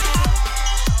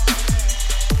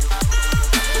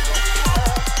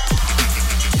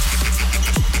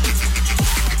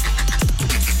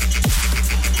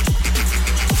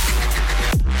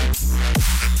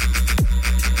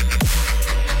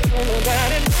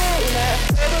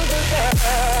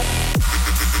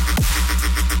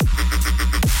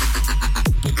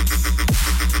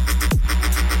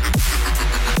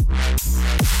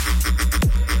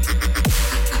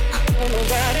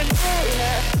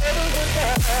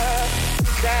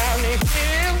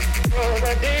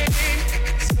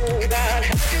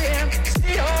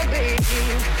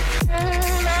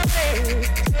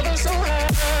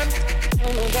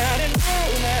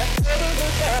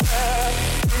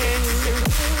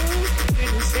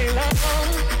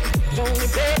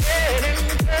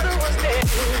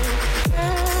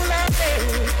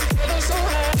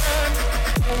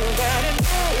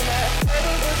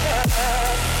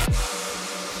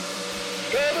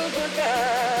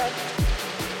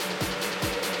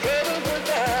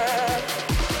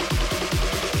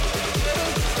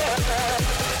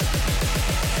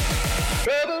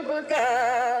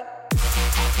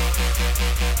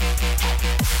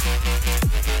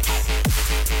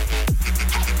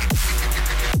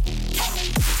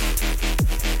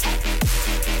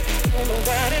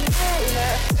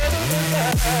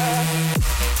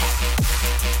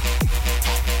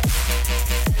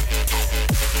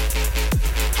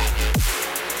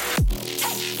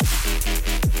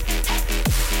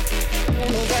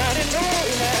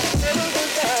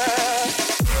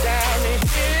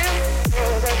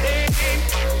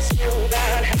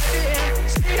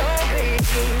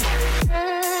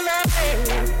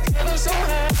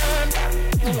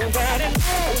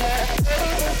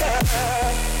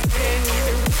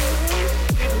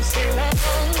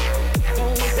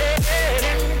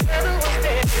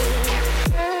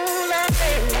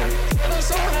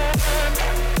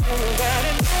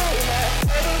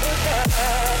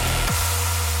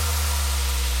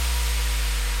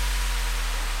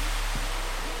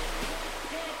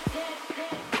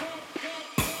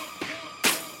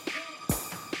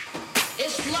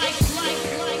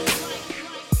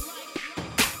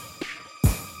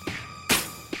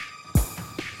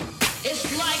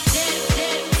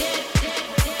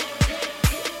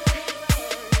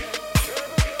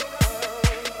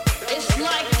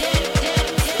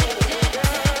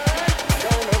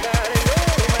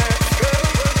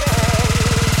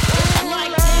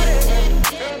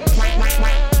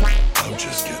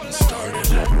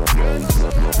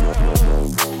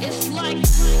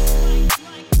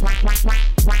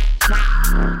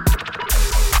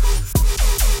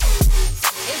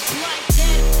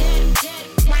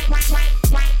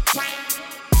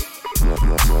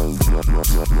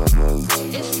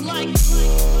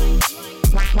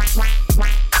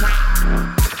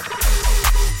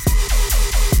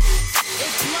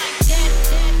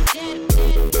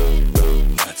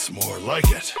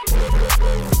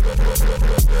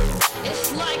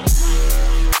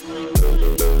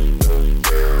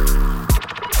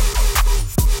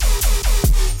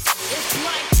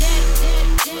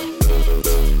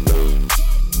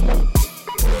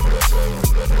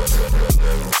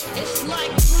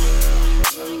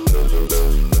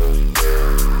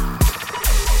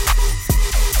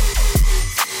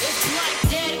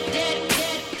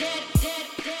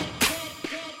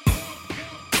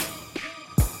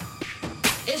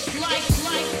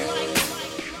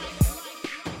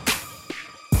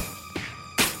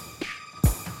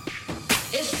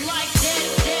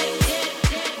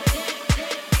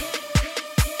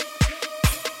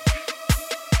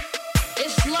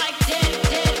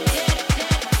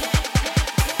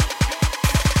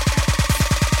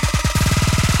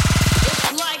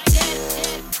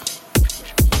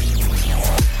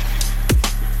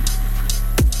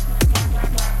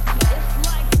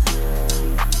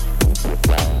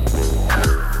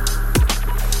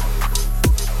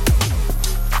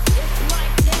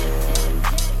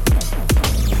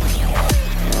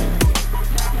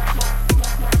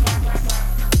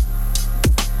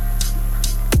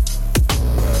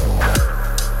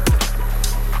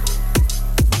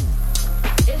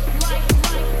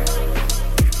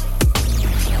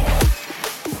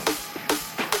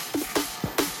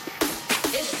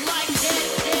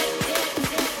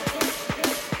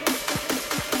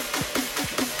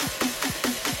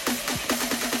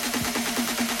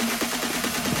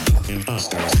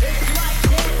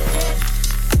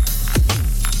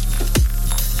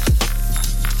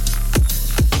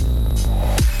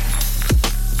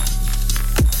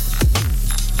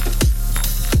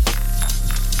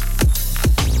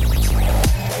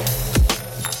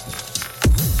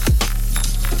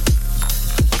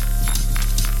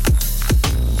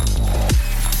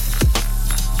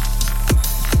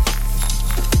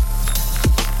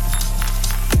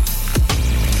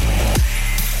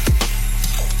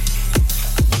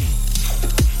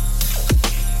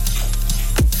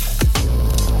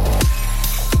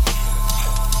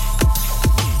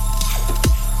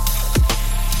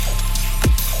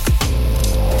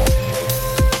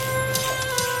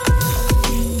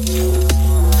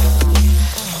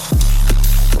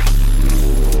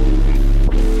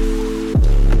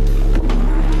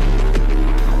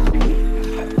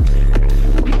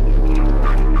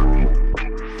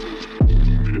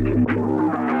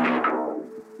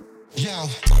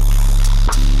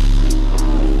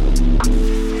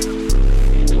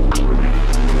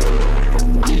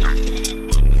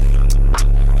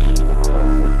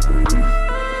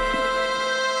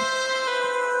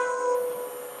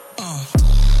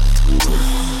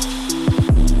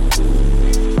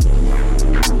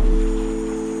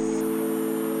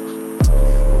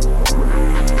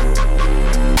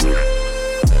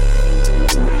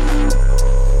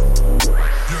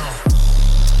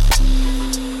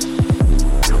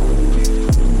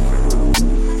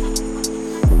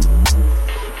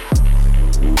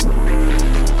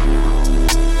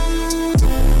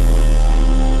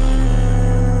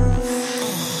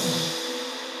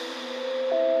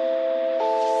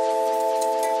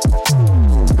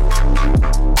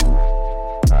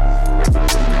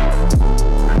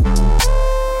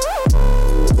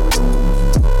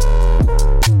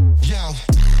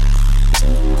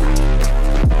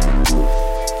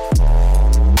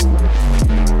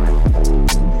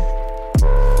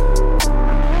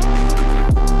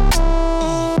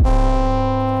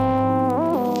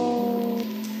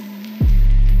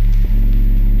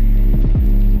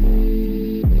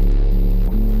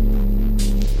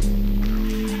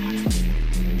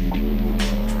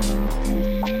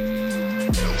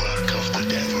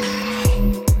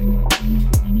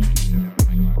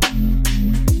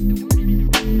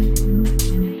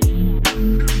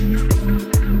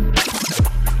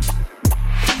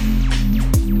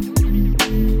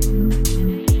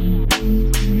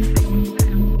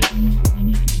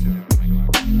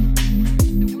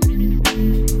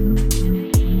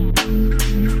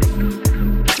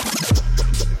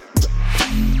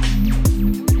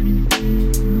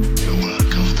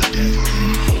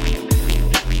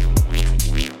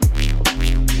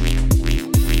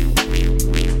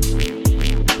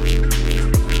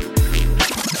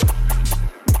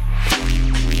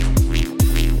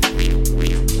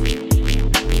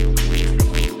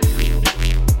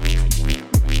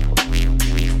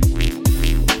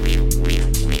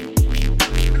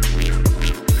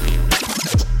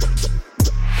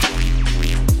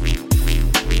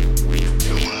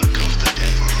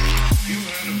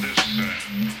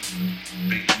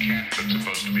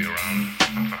be around.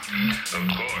 Of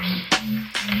course.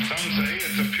 Some say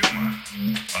it's a puma,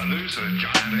 others a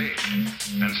giant ape,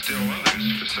 and still others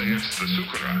say it's the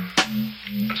sukara.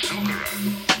 A sukara?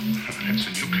 It's a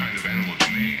new kind of animal to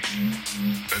me.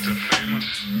 It's a famous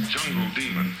jungle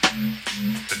demon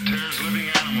that tears living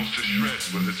animals to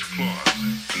shreds with its claws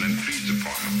and then feeds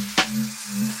upon them.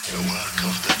 The work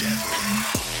of the devil.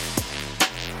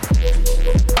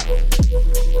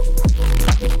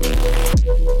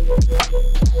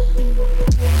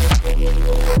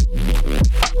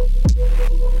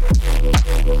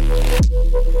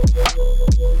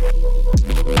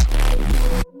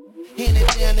 Hand it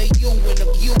down to you and a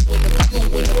you and a you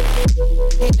and a.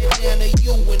 Hand it down to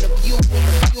you and a you and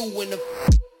a you and a.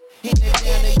 Hand it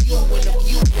down to you and a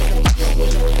you and a you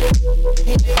and a.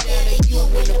 Hand it down to you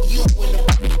and a you and a.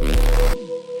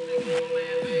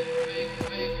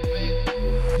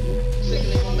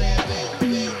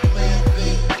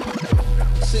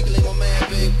 Sickly my man,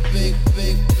 big,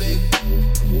 man, big.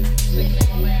 Sickly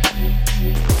my man, big.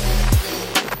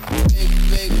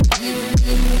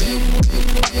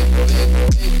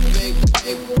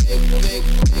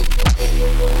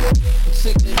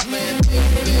 Sickly my man,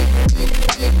 big.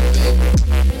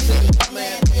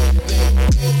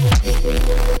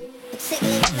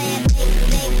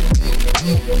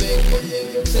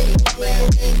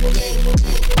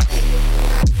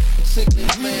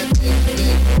 Sickness man, sickness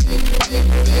man,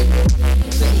 sickness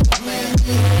man,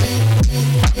 sickness man,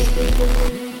 sickness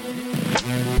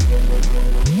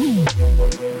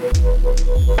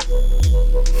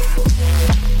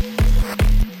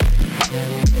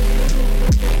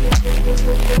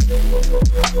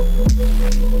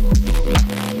man.